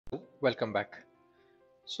Welcome back.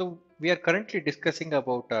 So we are currently discussing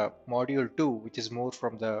about module 2, which is more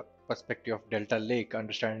from the perspective of Delta Lake,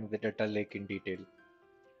 understanding the Delta Lake in detail.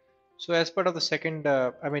 So as part of the second,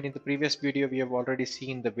 in the previous video, we have already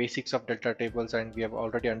seen the basics of Delta tables and we have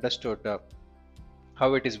already understood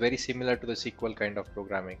how it is very similar to the SQL kind of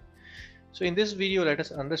programming. So in this video, let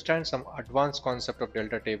us understand some advanced concept of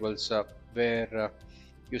Delta tables where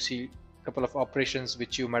you see a couple of operations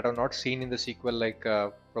which you might have not seen in the SQL like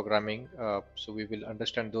programming. So we will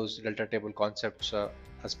understand those delta table concepts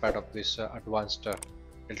as part of this advanced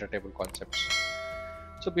delta table concepts.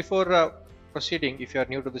 So before proceeding, if you are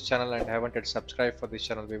new to this channel and haven't yet subscribed for this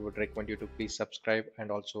channel, we would recommend you to please subscribe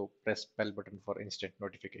and also press bell button for instant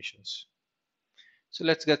notifications. So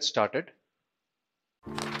let's get started.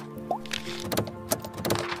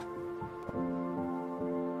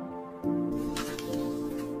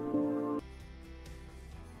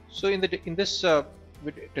 So in this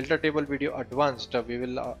delta table video advanced, we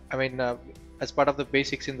will as part of the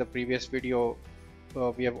basics in the previous video,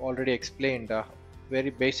 we have already explained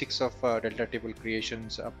very basics of delta table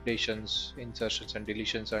creations, updations, insertions and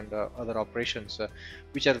deletions and other operations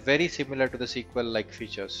which are very similar to the SQL like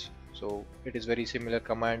features. So it is very similar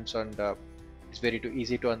commands and it's very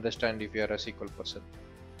easy to understand if you are a SQL person.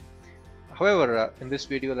 However, in this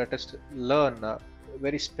video, let us learn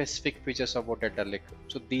very specific features about Delta Lake.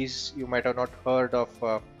 So these you might have not heard of,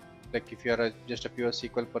 like if you are just a pure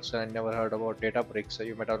SQL person and never heard about Databricks,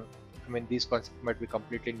 you might have, these concepts might be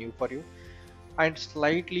completely new for you, and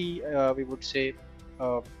slightly, we would say,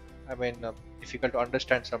 uh, difficult to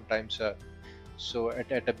understand sometimes. So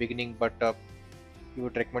at the beginning, but we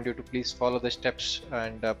would recommend you to please follow the steps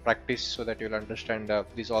and practice so that you'll understand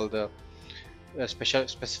these all the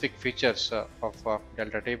specific features of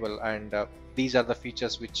delta table, and these are the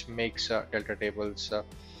features which makes delta tables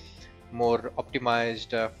more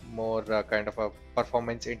optimized, more kind of a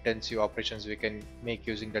performance intensive operations we can make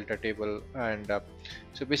using delta table. And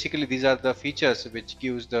so basically these are the features which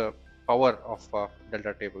gives the power of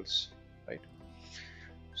delta tables, right?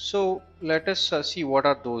 So let us see what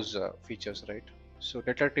are those features, right? So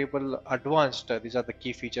delta table advanced, these are the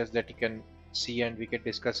key features that you can see and we can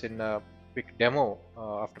discuss in a quick demo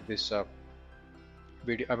after this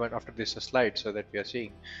video, after this slide, so that we are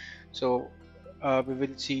seeing. So we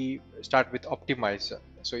will see, start with optimize.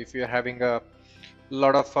 So if you are having a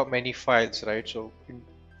lot of many files, right? So in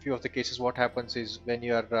few of the cases, what happens is when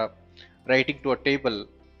you are writing to a table,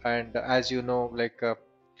 and as you know, like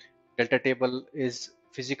delta table is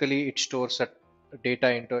physically it stores a data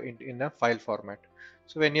in a file format.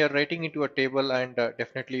 So when you're writing into a table, and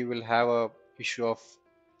definitely you will have a issue of,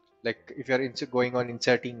 like if you're going on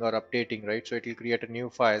inserting or updating, right? So it will create a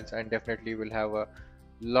new files, and definitely will have a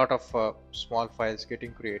lot of small files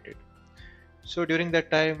getting created. So during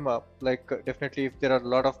that time, definitely if there are a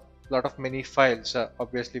lot of many files,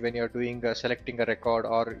 obviously when you're doing selecting a record,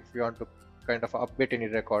 or if you want to kind of update any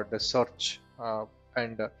record, the search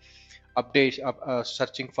and update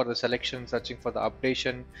searching for the selection, searching for the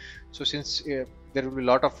updation. So since there will be a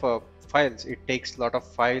lot of files, it takes a lot of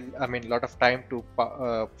lot of time to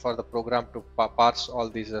for the program to parse all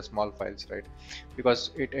these small files, right?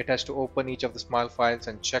 Because it has to open each of the small files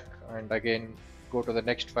and check, and again go to the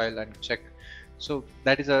next file and check. So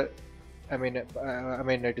that is a,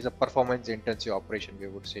 it is a performance intensive operation, we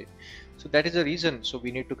would say. So that is the reason, so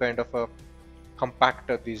we need to kind of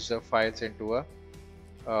compact these files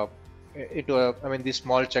uh, into a, this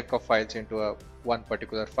small chunk of files into a one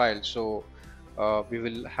particular file. So we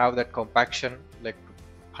will have that compaction, like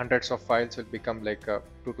hundreds of files will become like 2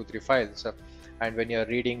 to 3 files, and when you're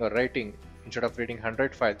reading or writing, instead of reading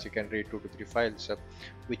 100 files, you can read 2 to 3 files,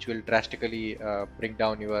 which will drastically bring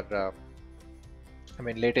down your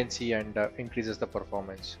latency, and increases the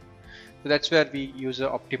performance. So that's where we use a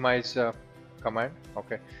optimize command.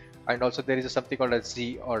 Okay, and also there is something called a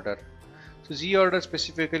ZORDER. So ZORDER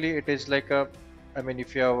specifically, it is like a,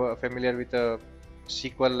 if you are familiar with a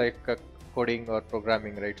SQL like coding or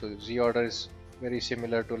programming, right? So ZORDER is very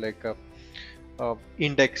similar to like a,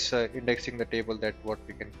 indexing the table, that what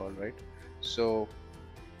we can call, right? So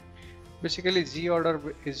basically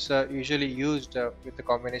ZORDER is usually used with a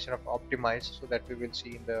combination of optimize, so that we will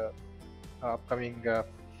see in the upcoming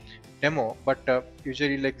demo. But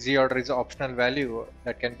usually like ZORDER is an optional value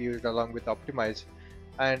that can be used along with optimize.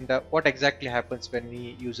 And what exactly happens when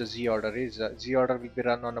we use a ZORDER is ZORDER will be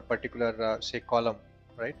run on a particular say column,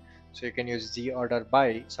 right? So you can use ZORDER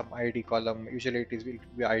by some ID column. Usually it will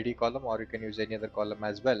be ID column, or you can use any other column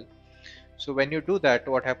as well. So when you do that,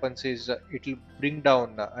 what happens is it will bring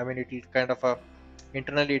down, it will kind of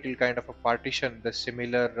internally it will kind of a partition the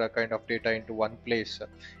similar kind of data into one place.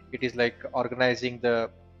 It is like organizing the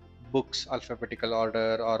books alphabetical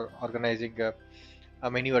order, or organizing a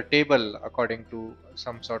menu or table according to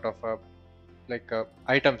some sort of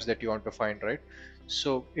items that you want to find, right?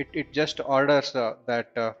 So it just orders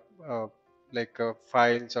that uh,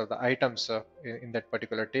 files or the items in that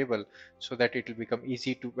particular table, so that it will become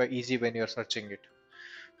easy when you're searching it.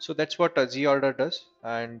 So that's what a ZORDER does,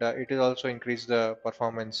 and it will also increase the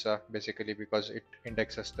performance basically because it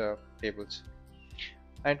indexes the tables.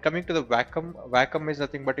 And coming to the vacuum is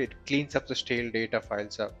nothing but it cleans up the stale data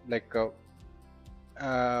files.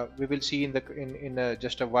 We will see in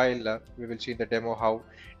just a while. We will see in the demo how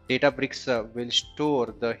Databricks will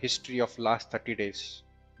store the history of last 30 days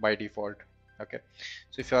by default. Okay,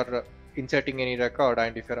 so if you are inserting any record,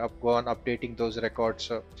 and if you're go on updating those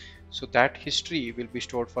records, so that history will be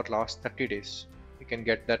stored for last 30 days. You can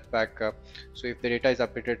get that back. So if the data is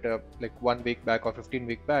updated like 1 week back or 15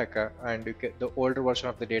 week back, and the older version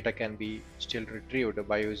of the data can be still retrieved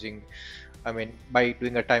by using, by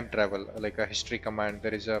doing a time travel, like a history command.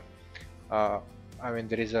 There is a, uh,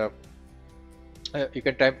 there is a, you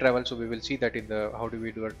can time travel. So we will see that in the how do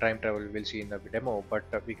we do a time travel. We will see in the demo, but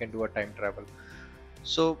we can do a time travel.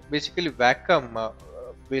 So basically, vacuum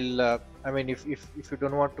will, if you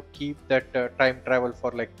don't want to keep that time travel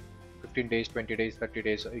for like 15 days, 20 days, 30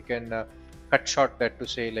 days, you can cut short that to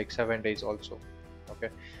say like 7 days also. Okay,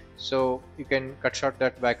 so you can cut short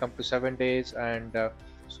that vacuum to 7 days, and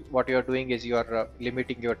so what you are doing is you are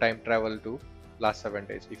limiting your time travel to last 7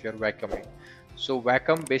 days if you're vacuuming. So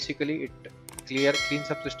vacuum basically it cleans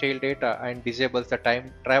up the stale data and disables the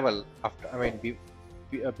time travel after,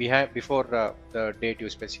 behind before the date you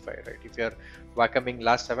specify, right? If you're vacuuming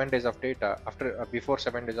last 7 days of data after before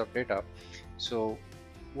 7 days of data, so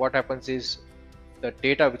what happens is the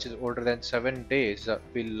data which is older than 7 days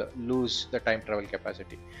will lose the time travel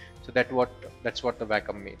capacity. So that's what the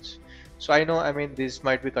vacuum means. So I know, this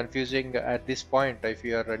might be confusing at this point if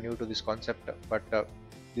you are new to this concept, but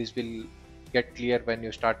this will get clear when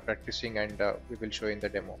you start practicing, and we will show in the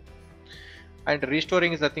demo. And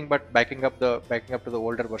restoring is nothing but backing up to the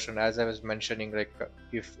older version, as I was mentioning. Like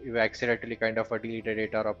if you accidentally kind of deleted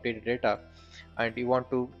data or updated data, and you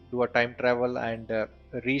want to do a time travel and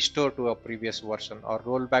restore to a previous version or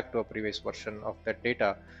roll back to a previous version of that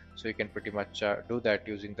data, so you can pretty much do that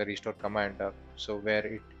using the restore command. So where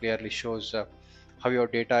it clearly shows how your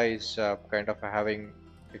data is kind of having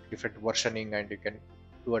like different versioning, and you can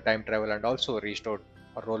do a time travel and also restore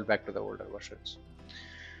or roll back to the older versions.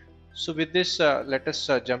 So with this, let us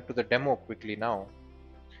jump to the demo quickly now.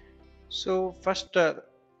 So first,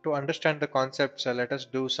 to understand the concepts, let us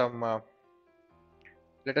do some.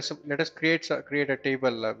 Let us create a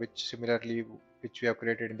table which similarly which we have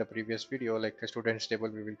created in the previous video, like a students table.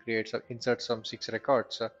 We will insert some 6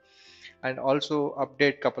 records, and also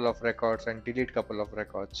update couple of records and delete couple of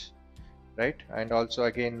records, right? And also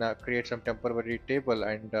again create some temporary table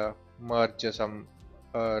and merge some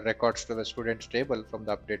records to the students table from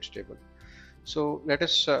the updates table. So let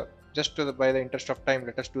us by the interest of time,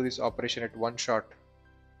 let us do this operation at one shot,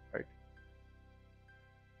 right?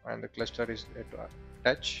 And the cluster is at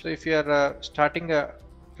touch. So if you are starting a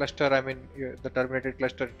cluster, the terminated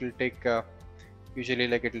cluster, it will take usually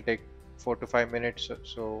like it will take 4 to 5 minutes.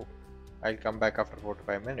 So I'll come back after 4 to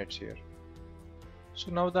 5 minutes here.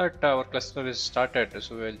 So now that our cluster is started,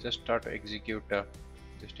 so we'll just start to execute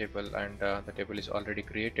this table, and the table is already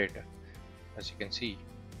created, as you can see,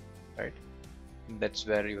 right? That's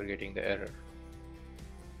where you're getting the error.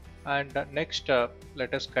 And next,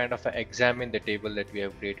 let us kind of examine the table that we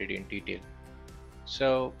have created in detail.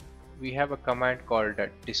 So we have a command called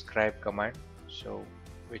describe command, so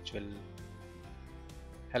which will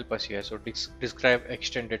help us here. So describe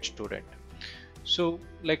extended student. So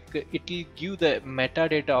like it will give the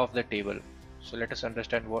metadata of the table. So let us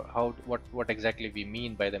understand what exactly we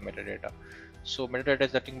mean by the metadata. So metadata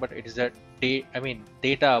is nothing but it is a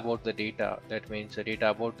data about the data. That means the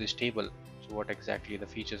data about this table. So what exactly the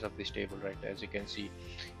features of this table, right? As you can see,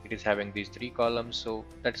 it is having these 3 columns, so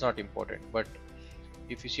that's not important. But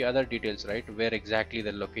if you see other details, right, where exactly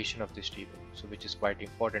the location of this table, so which is quite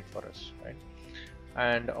important for us, right?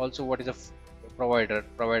 And also what is a provider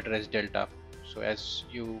as delta. So as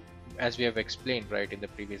we have explained, right, in the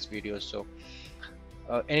previous videos, so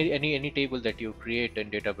any table that you create in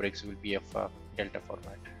Databricks will be of delta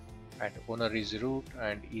format. And owner is root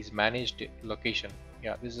and is managed location.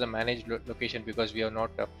 Yeah, this is a managed location because we are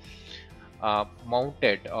not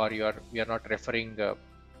mounted, or we are not referring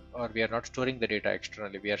or we are not storing the data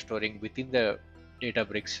externally. We are storing within the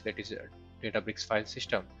Databricks, that is a Databricks file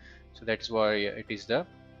system. So that's why it is the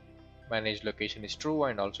managed location is true,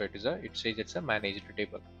 and also it says it's a managed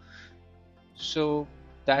table. So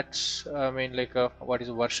that's like what is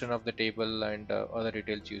the version of the table and other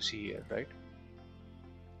details you see here, right?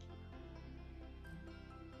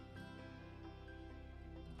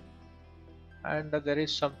 And there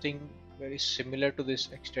is something very similar to this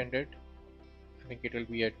extended. I think it will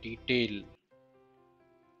be a detail,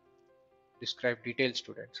 describe detail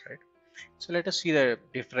students, right? So let us see the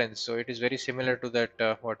difference. So it is very similar to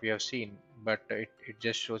that what we have seen, but it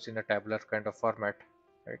just shows in a tabular kind of format,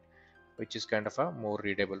 right? Which is kind of a more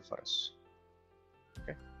readable for us.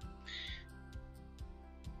 Okay.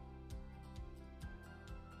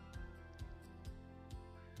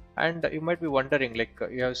 And you might be wondering, like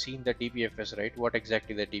you have seen the DBFS, right? What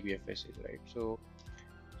exactly the DBFS is, right? So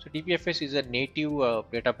DBFS is a native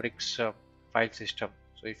Databricks file system.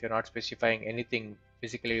 So if you're not specifying anything,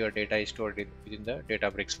 physically your data is stored within the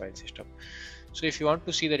Databricks file system. So if you want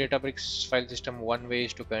to see the Databricks file system, one way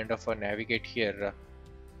is to kind of navigate here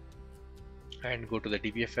and go to the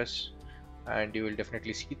DBFS, and you will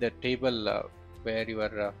definitely see the table where you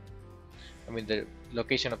are, the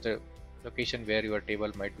location where your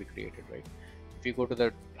table might be created, right? If you go to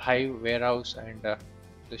the Hive warehouse and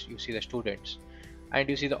you see the students, and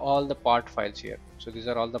you see all the part files here. So these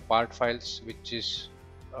are all the part files, which is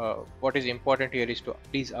what is important here is to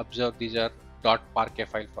please observe these are .parquet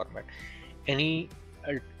file format. Any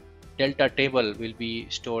delta table will be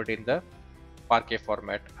stored in the Parquet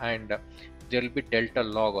format, and there will be delta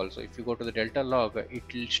log also. If you go to the delta log, it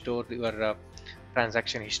will store your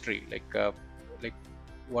transaction history, like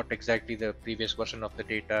what exactly the previous version of the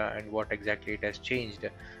data and what exactly it has changed.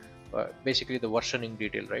 Basically the versioning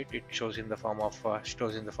detail, right? It shows in the form of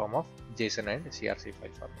stores in the form of JSON and CRC file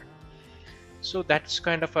format. So that's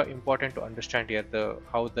kind of important to understand here, the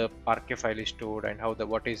how the Parquet file is stored and how the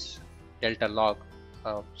what is delta log.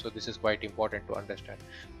 So this is quite important to understand.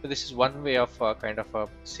 So this is one way of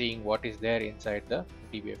seeing what is there inside the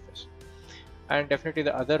DBFS. And definitely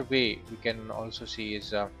the other way we can also see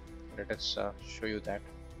is let us show you that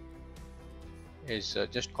is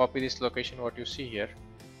just copy this location what you see here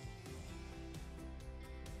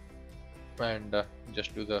and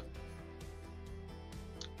just do the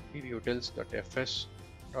utils.fs.ls,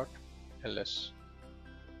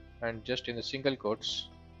 and just in the single quotes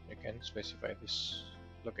you can specify this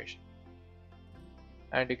location,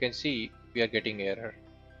 and you can see we are getting error.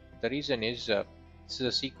 The reason is this is a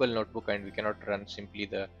SQL notebook and we cannot run simply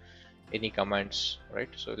the any commands, right?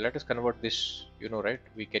 So let us convert this, right?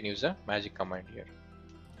 We can use a magic command here.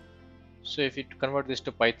 So if you convert this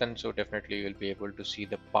to Python, so definitely you will be able to see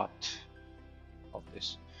the path of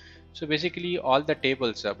this. So basically all the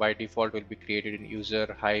tables by default will be created in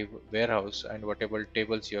user Hive warehouse, and whatever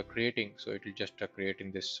tables you are creating, so it will just create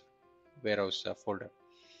in this warehouse folder.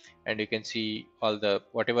 And you can see all the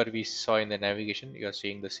whatever we saw in the navigation, you are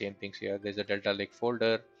seeing the same things here. There's a Delta Lake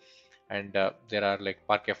folder, and there are like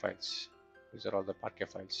Parquet files. These are all the Parquet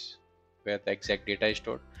files where the exact data is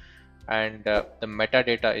stored, and the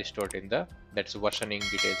metadata is stored in the that's versioning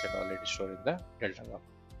details and all it is stored in the delta log.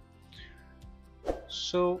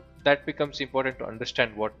 So that becomes important to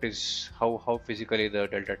understand what is how physically the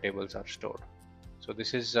delta tables are stored. So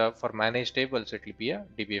this is for managed tables, it will be a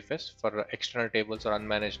DBFS. For external tables or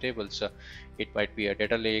unmanaged tables, it might be a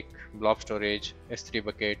data lake, blob storage, S3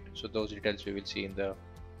 bucket. So those details we will see in the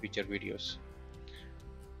future videos.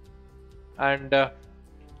 And so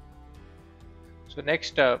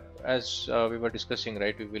next, as we were discussing,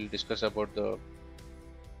 right, we will discuss about the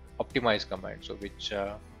optimize command. So which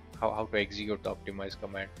how to execute the optimize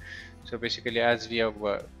command. So basically, as we have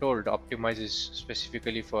told, optimize is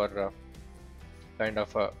specifically for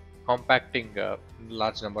compacting a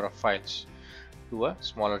large number of files to a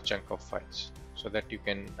smaller chunk of files so that you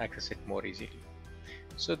can access it more easily.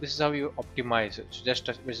 So this is how you optimize it. So just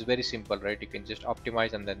it's very simple, right? You can just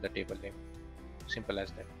optimize and then the table name, simple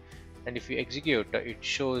as that. And if you execute, it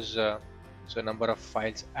shows so number of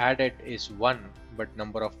files added is 1, but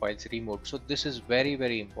number of files removed. So this is very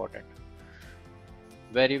important,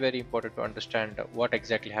 very important to understand what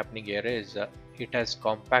exactly happening here is it has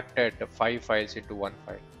compacted 5 files into 1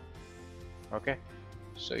 file. Okay,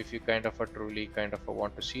 so if you truly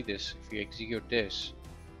want to see this, if you execute this,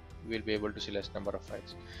 you will be able to see less number of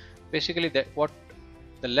files. Basically, that what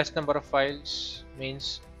the less number of files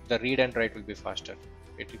means, the read and write will be faster.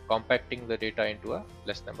 It will compacting the data into a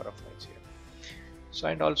less number of files here. So,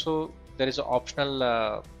 and also there is an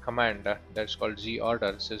optional command that's called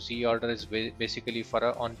ZORDER. So ZORDER is basically for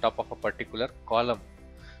on top of a particular column.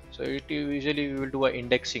 So it usually we will do a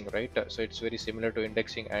indexing, right? So it's very similar to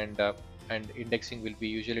indexing, and and indexing will be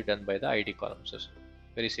usually done by the ID column. So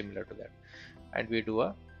very similar to that, and we do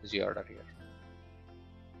a ZORDER here,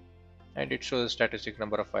 and it shows the statistic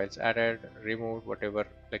number of files added, removed, whatever.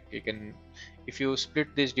 Like you can, if you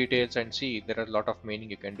split these details and see, there are a lot of meaning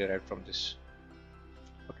you can derive from this.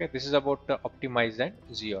 Okay, this is about the optimize and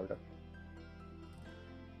ZORDER.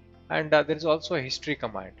 And there is also a history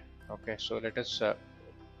command. Okay, so let us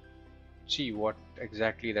see what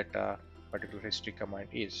exactly that particular history command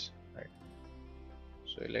is, right?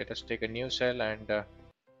 So let us take a new cell and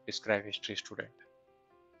describe history student.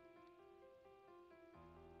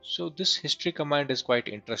 So this history command is quite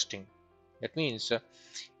interesting. That means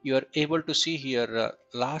you are able to see here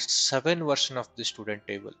last 7 version of the student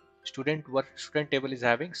table. Student table is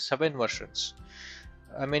having 7 versions.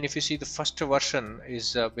 I mean, if you see the first version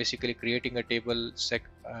is basically creating a table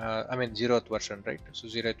I mean 0th version, right? So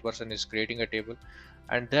 0th version is creating a table,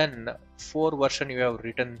 and then 4th version you have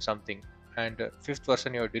written something, and 5th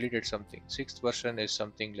version you have deleted something, 6th version is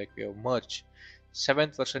something like we have merged,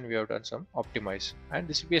 7th version we have done some optimize, and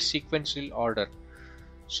this will be a sequential order.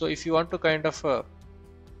 So if you want to kind of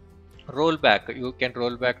roll back, you can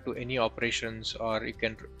roll back to any operations, or you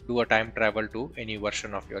can do a time travel to any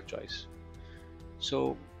version of your choice.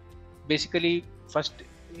 So basically, first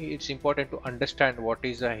it's important to understand what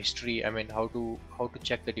is a history. I mean, how to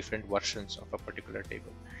check the different versions of a particular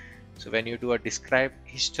table. So when you do a describe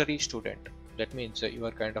history student, that means you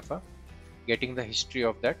are kind of getting the history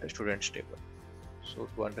of that student's table. So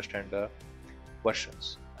to understand the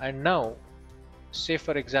versions. And now, say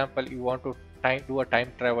for example, you want to do a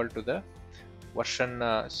time travel to the version,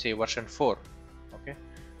 say version 4. Okay.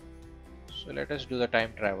 So let us do the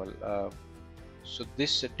time travel. So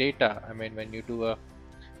this data, I mean, when you do a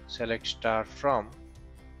select star from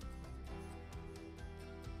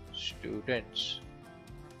students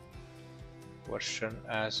version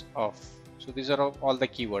as of, so these are all the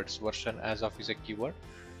keywords. Version as of is a keyword,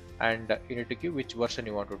 and you need to give which version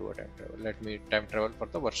you want to do a time travel. Let me time travel for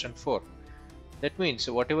the version 4. That means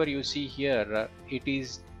whatever you see here, it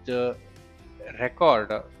is the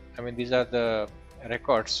record. I mean, these are the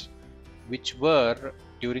records which were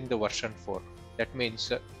during the version 4. That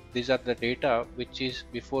means these are the data which is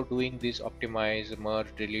before doing this optimize, merge,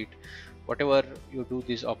 delete, whatever you do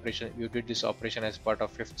this operation, you did this operation as part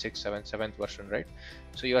of 5th, 6th, 7th, 7th version, right?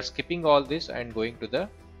 So you are skipping all this and going to the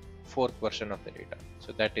 4th version of the data.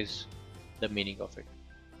 So that is the meaning of it.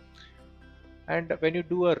 And when you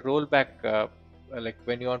do a rollback, like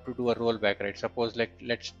when you want to do a rollback, right? Suppose like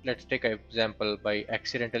let's take an example by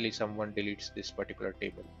accidentally someone deletes this particular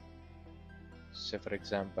table. Say for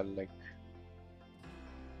example, like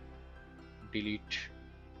delete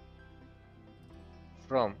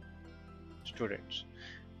from students.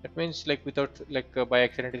 That means like without by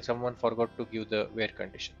accidentally someone forgot to give the where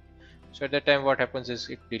condition. So at that time what happens is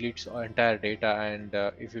it deletes entire data, and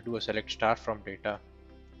if you do a select star from data,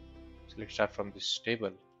 select star from this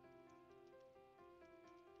table,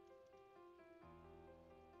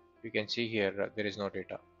 you can see here there is no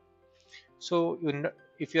data. So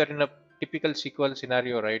if you are in a typical SQL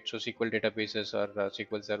scenario, right? So SQL databases or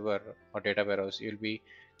SQL Server or data warehouse, you'll be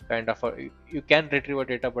kind of you can retrieve a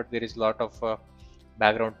data, but there is a lot of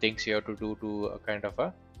background things you have to do to kind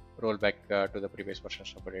of roll back to the previous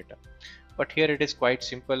versions of the data. But here it is quite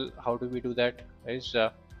simple. How do we do that? Is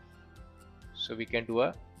so we can do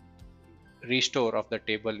a restore of the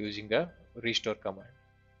table using a restore command.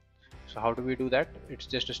 So how do we do that? It's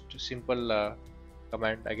just a simple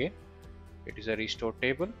command again. It is a restore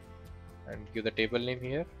table, and give the table name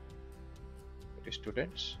here. It is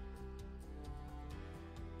students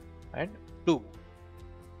and 2.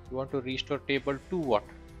 You want to restore table to what?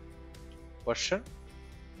 Version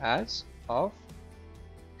as of,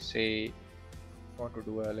 say, want to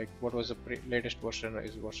do a like what was the latest version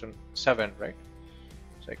is version 7, right?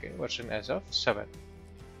 So I can version as of 7.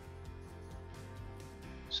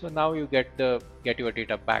 So now you get your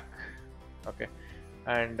data back. Okay,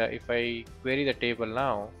 and if I query the table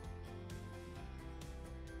now,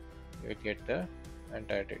 you will get the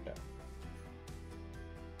entire data.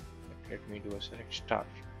 Let me do a select star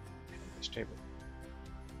from this table,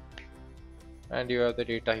 and you have the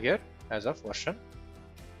data here as of version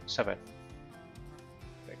 7.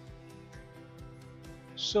 Right.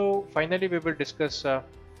 So finally we will discuss the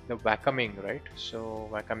vacuuming, right? So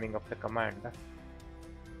vacuuming of the command.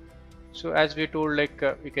 So as we told, like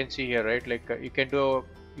you can see here, right? Like you can do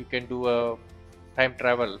a time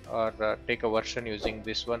travel or take a version using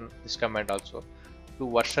this command also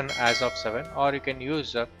to version as of 7, or you can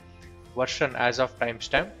use version as of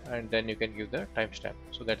timestamp, and then you can give the timestamp.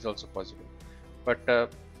 So that's also possible. But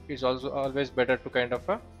it's also always better to kind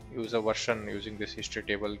of use a version using this history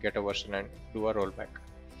table, get a version, and do a rollback.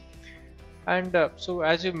 And so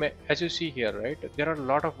as you see here, right, there are a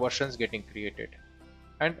lot of versions getting created.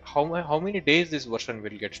 And how many days this version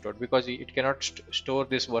will get stored, because it cannot store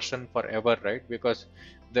this version forever, right? Because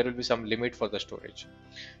there will be some limit for the storage.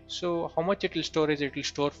 So how much it will store is, it will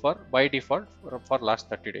store for by default for last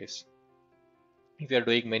 30 days. If you are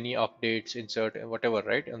doing many updates, insert, whatever,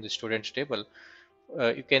 right, on the students table,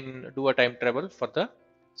 you can do a time travel for the,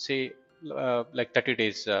 say, like 30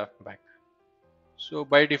 days back. So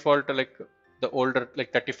by default, like the older,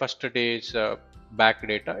 like 31st days back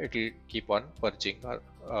data, it will keep on purging or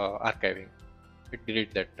archiving. It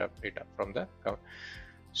delete that data from the count.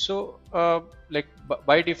 So like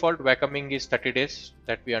by default, vacuuming is 30 days,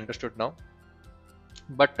 that we understood now.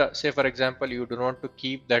 But say for example, you do not want to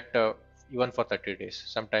keep that even for 30 days.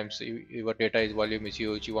 Sometimes your data is volume is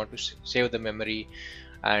huge, you want to save the memory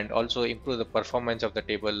and also improve the performance of the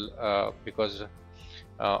table, because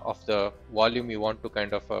of the volume, you want to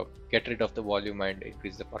kind of get rid of the volume and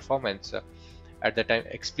increase the performance. At the time,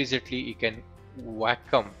 explicitly you can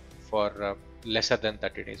vacuum for lesser than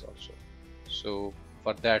 30 days also. So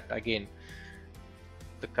for that, again,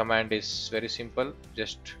 the command is very simple.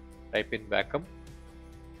 Just type in vacuum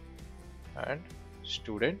and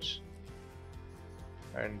students,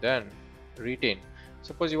 and then retain.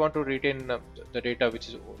 Suppose you want to retain the data which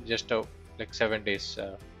is just like 7 days,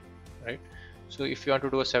 right? So if you want to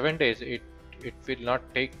do a 7 days, it will not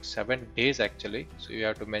take 7 days actually. So you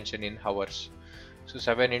have to mention in hours. So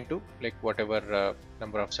 7 into like whatever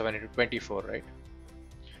number of 7 into 24, right?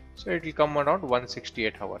 So it will come around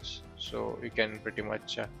 168 hours. So you can pretty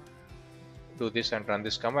much do this and run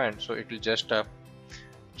this command. So it will just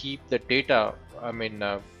keep the data, I mean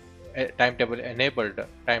time travel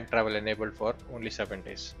enabled for only 7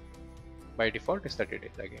 days. By default is 30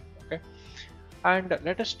 days again. Okay. And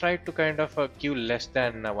let us try to kind of give less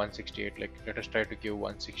than 168, like let us try to give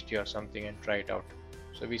 160 or something and try it out.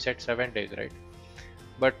 So we said 7 days, right?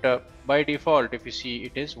 But by default, if you see,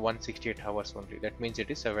 it is 168 hours only. That means it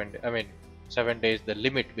is 7 days, the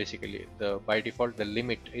limit basically. The by default, the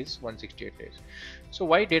limit is 168 days. So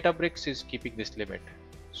why Databricks is keeping this limit?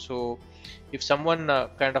 So if someone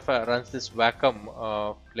kind of runs this vacuum,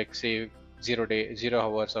 like say 0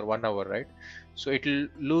 hours or 1 hour, right? So it will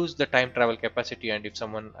lose the time travel capacity, and if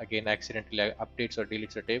someone again accidentally updates or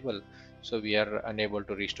deletes a table, so we are unable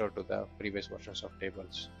to restore to the previous versions of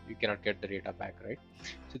tables. You cannot get the data back, right?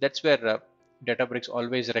 So that's where Databricks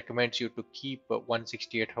always recommends you to keep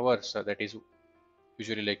 168 hours, that is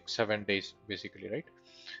usually like 7 days basically, right?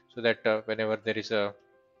 So that whenever there is a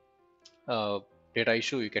data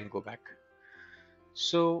issue, you can go back.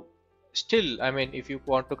 So still, I mean, if you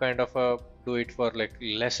want to kind of do it for like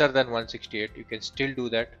lesser than 168, you can still do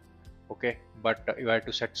that. Okay, but you have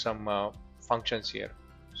to set some functions here.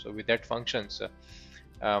 So with that functions,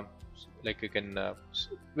 um, like you can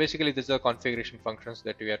basically, these are configuration functions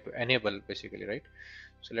that you have to enable basically, right?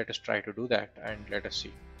 So let us try to do that and let us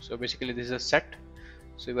see. So basically this is a set.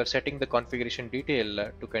 So we are setting the configuration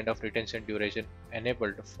detail to kind of retention duration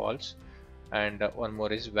enabled false, and one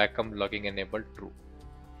more is vacuum logging enabled true.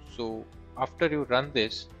 So after you run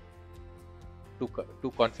this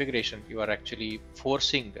to configuration, you are actually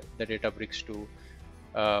forcing the Databricks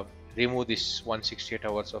to remove this 168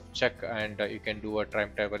 hours of check, and you can do a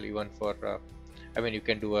time travel even for you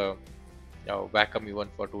can do a vacuum even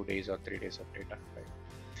for 2 days or 3 days of data, right?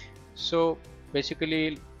 So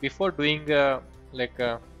basically, before doing like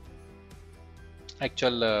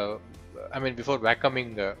actual before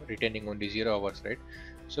vacuuming retaining only 0 hours, right?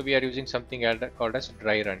 So we are using something called as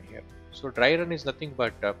dry run here. So dry run is nothing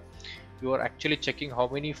but you are actually checking how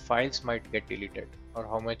many files might get deleted or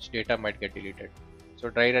how much data might get deleted. So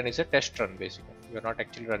dry run is a test run basically. You are not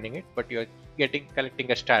actually running it, but you are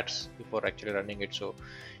collecting a stats before actually running it. So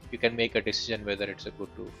you can make a decision whether it's a good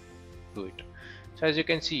to do it. So as you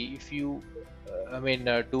can see, if you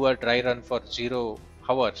do a dry run for 0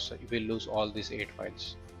 hours, you will lose all these 8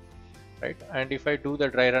 files, right? And if I do the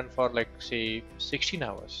dry run for like say 16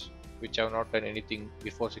 hours, which I have not done anything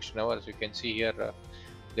before 16 hours, you can see here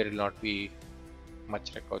there will not be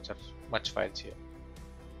much records or much files here.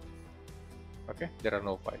 Okay, there are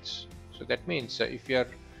no files. So that means if you are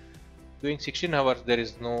doing 16 hours, there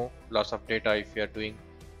is no loss of data. If you are doing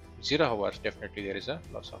 0 hours, definitely there is a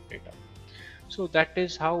loss of data. So that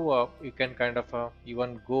is how you can kind of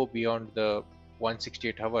even go beyond the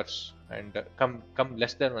 168 hours and come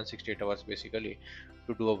less than 168 hours basically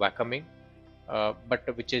to do a vacuuming,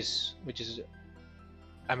 but which is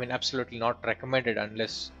absolutely not recommended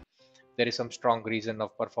unless there is some strong reason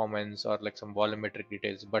of performance or like some volumetric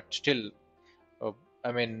details. But still,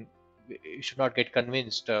 I mean, you should not get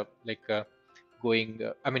convinced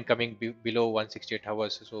coming below 168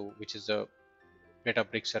 hours, so which is a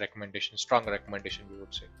Databricks recommendation, strong recommendation we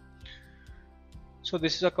would say. So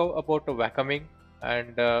this is about vacuuming,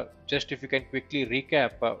 and just if you can quickly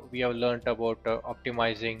recap, we have learned about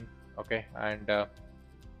optimizing, okay, and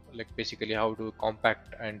like basically how to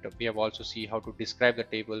compact, and we have also see how to describe the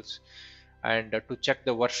tables, and to check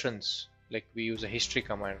the versions, like we use a history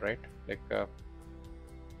command, right? If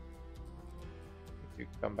you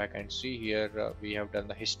come back and see here, we have done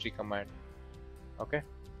the history command, okay.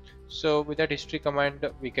 So with that history command,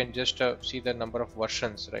 we can just see the number of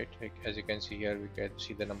versions, right? Like as you can see here, we can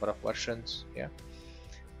see the number of versions, yeah.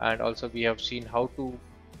 And also we have seen how to,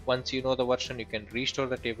 once you know the version, you can restore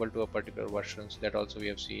the table to a particular versions, that also we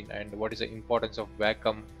have seen. And what is the importance of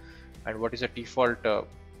vacuum, and what is the default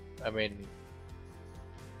I mean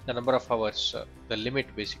the number of hours, the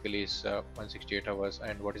limit basically is 168 hours,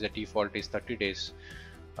 and what is the default is 30 days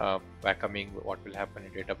vacuuming, what will happen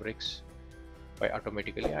in Databricks by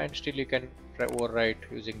automatically. And still you can try overwrite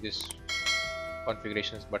using this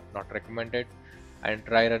configurations, but not recommended. And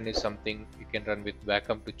dry run is something you can run with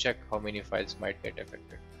vacuum to check how many files might get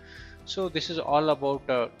affected. So this is all about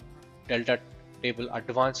delta table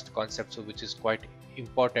advanced concepts, so which is quite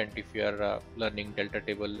important if you are learning delta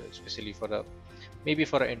table, especially for a maybe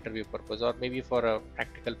for an interview purpose, or maybe for a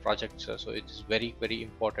practical project. So it is very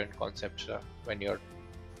important concepts when you're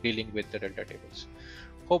dealing with the delta tables.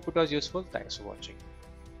 Hope it was useful. Thanks for watching.